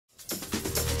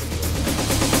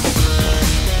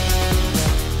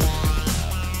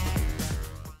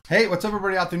Hey, what's up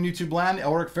everybody out there in YouTube land?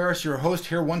 Elric Ferris, your host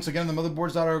here once again on the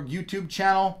Motherboards.org YouTube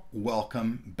channel.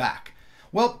 Welcome back.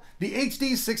 Well, the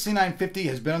HD 6950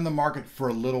 has been on the market for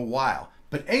a little while,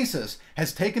 but ASUS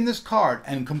has taken this card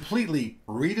and completely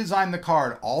redesigned the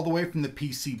card all the way from the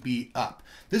PCB up.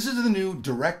 This is the new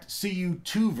DirectCU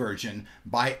 2 version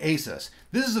by ASUS.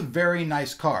 This is a very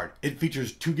nice card. It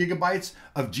features 2 GB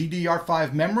of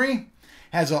GDDR5 memory,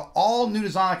 has an all new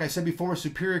design, like I said before, with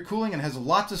superior cooling, and has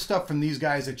lots of stuff from these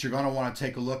guys that you're going to want to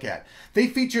take a look at. They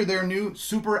feature their new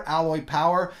super alloy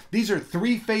power. These are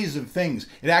 3 phases of things.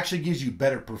 It actually gives you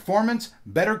better performance,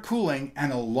 better cooling,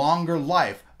 and a longer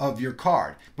life of your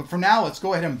card. But for now, let's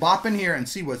go ahead and bop in here and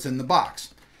see what's in the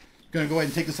box. I'm going to go ahead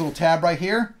and take this little tab right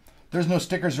here. There's no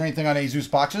stickers or anything on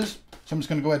ASUS boxes, so I'm just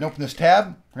going to go ahead and open this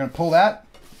tab. We're going to pull that,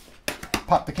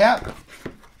 pop the cap.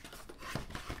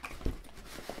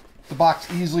 The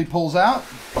box easily pulls out.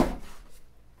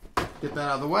 Get that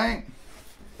out of the way.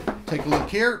 Take a look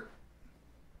here.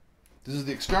 This is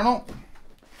the external.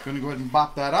 Going to go ahead and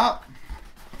bop that up.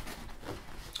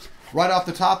 Right off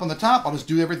the top on the top, I'll just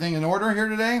do everything in order here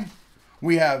today.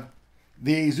 We have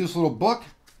the ASUS little book.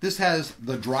 This has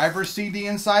the driver CD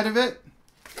inside of it.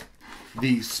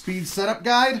 The speed setup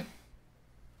guide.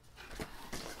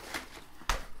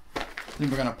 Then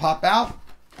we're going to pop out.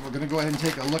 We're going to go ahead and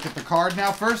take a look at the card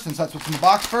now first, since that's what's in the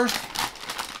box first.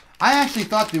 I actually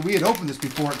thought that we had opened this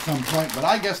before at some point, but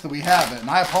I guess that we haven't, and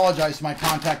I apologize to my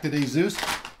contact at ASUS.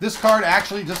 This card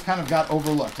actually just kind of got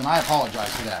overlooked, and I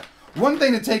apologize for that. One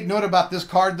thing to take note about this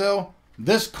card, though,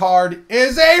 this card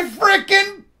is a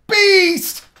freaking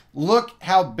beast! Look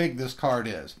how big this card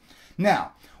is.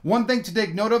 Now, one thing to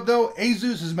take note of, though,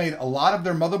 ASUS has made a lot of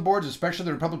their motherboards, especially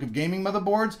the Republic of Gaming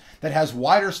motherboards, that has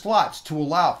wider slots to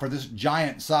allow for this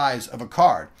giant size of a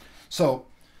card. So,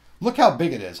 look how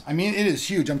big it is. I mean, it is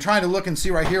huge. I'm trying to look and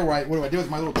see right here what do I do with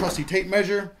my little trusty tape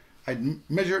measure. I'd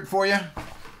measure it for you,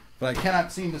 but I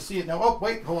cannot seem to see it now. Oh,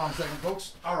 wait, hold on a second,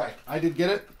 folks. All right, I did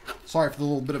get it. Sorry for the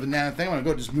little bit of a nano thing. I'm going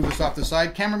to go just move this off the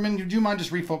side. Cameraman, would you mind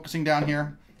just refocusing down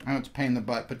here? I know it's a pain in the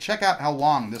butt, but check out how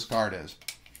long this card is.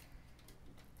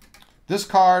 This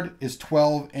card is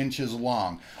 12 inches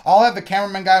long. I'll have the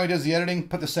cameraman guy who does the editing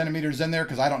put the centimeters in there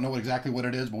because I don't know exactly what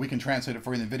it is, but we can translate it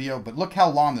for you in the video. But look how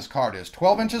long this card is.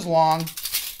 12 inches long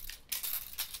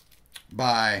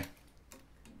by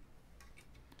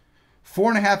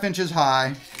 4.5 inches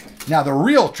high. Now, the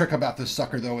real trick about this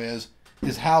sucker, though, is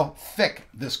how thick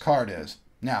this card is.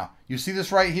 Now, you see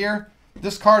this right here?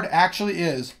 This card actually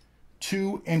is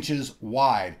 2 inches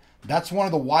wide. That's one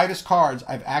of the widest cards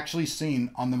I've actually seen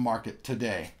on the market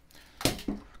today.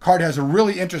 Card has a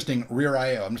really interesting rear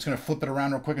I/O. I'm just going to flip it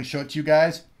around real quick and show it to you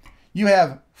guys. You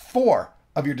have 4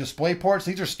 of your display ports.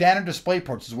 These are standard display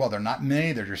ports as well. They're not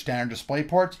many. They're your standard display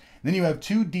ports. And then you have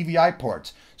 2 DVI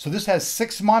ports. So this has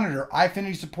 6 monitor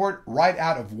iFinity support right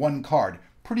out of one card.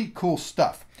 Pretty cool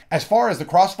stuff. As far as the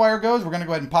crossfire goes, we're going to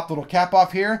go ahead and pop the little cap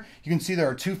off here. You can see there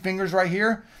are 2 fingers right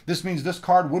here. This means this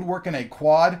card would work in a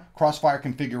quad crossfire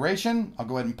configuration. I'll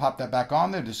go ahead and pop that back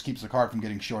on there. It just keeps the card from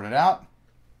getting shorted out.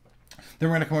 Then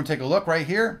we're going to come and take a look right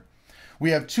here.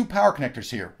 We have 2 power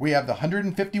connectors here. We have the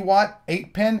 150 watt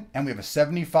 8-pin and we have a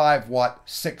 75 watt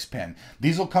 6-pin.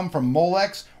 These will come from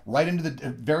Molex right into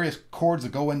the various cords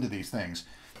that go into these things.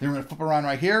 Then we're going to flip around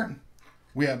right here.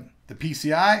 We have the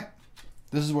PCI.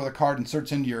 This is where the card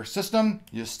inserts into your system.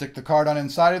 You just stick the card on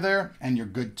inside of there and you're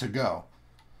good to go.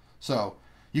 So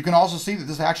you can also see that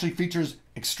this actually features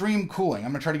extreme cooling.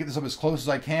 I'm going to try to get this up as close as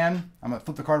I can. I'm going to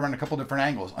flip the card around a couple different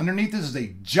angles. Underneath this is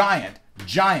a giant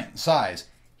size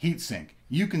heatsink.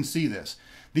 You can see this.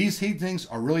 These heat sinks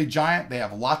are really giant. They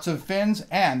have lots of fins,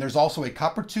 and there's also a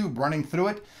copper tube running through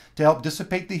it to help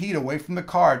dissipate the heat away from the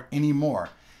card anymore.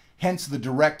 Hence the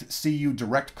DirectCU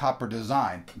direct copper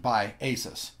design by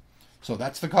ASUS. So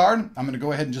that's the card. I'm going to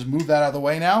go ahead and just move that out of the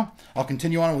way now. I'll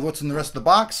continue on with what's in the rest of the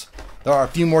box. There are a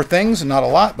few more things, and not a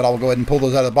lot, but I'll go ahead and pull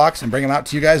those out of the box and bring them out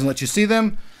to you guys and let you see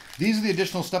them. These are the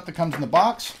additional stuff that comes in the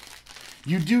box.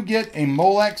 You do get a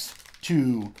Molex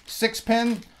to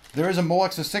 6-pin. There is a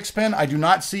Molex to 6-pin. I do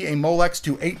not see a Molex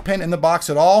to 8-pin in the box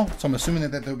at all, so I'm assuming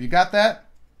that you got that.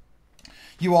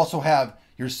 You also have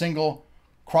your single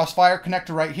crossfire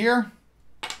connector right here.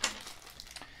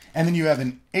 And then you have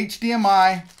an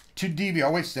HDMI to DVR.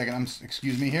 Oh, wait a second.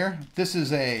 Excuse me here. This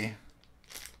is an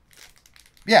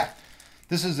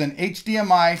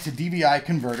HDMI to DVI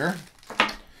converter.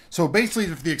 So basically,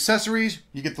 for the accessories,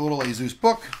 you get the little ASUS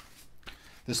book,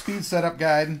 the speed setup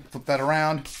guide, flip that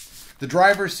around, the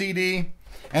driver CD,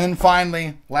 and then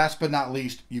finally, last but not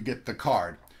least, you get the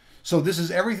card. So this is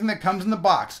everything that comes in the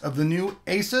box of the new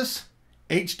ASUS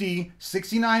HD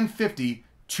 6950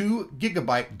 2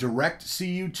 GB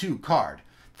DirectCU 2 card.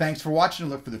 Thanks for watching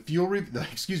and look for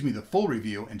the full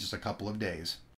review in just a couple of days.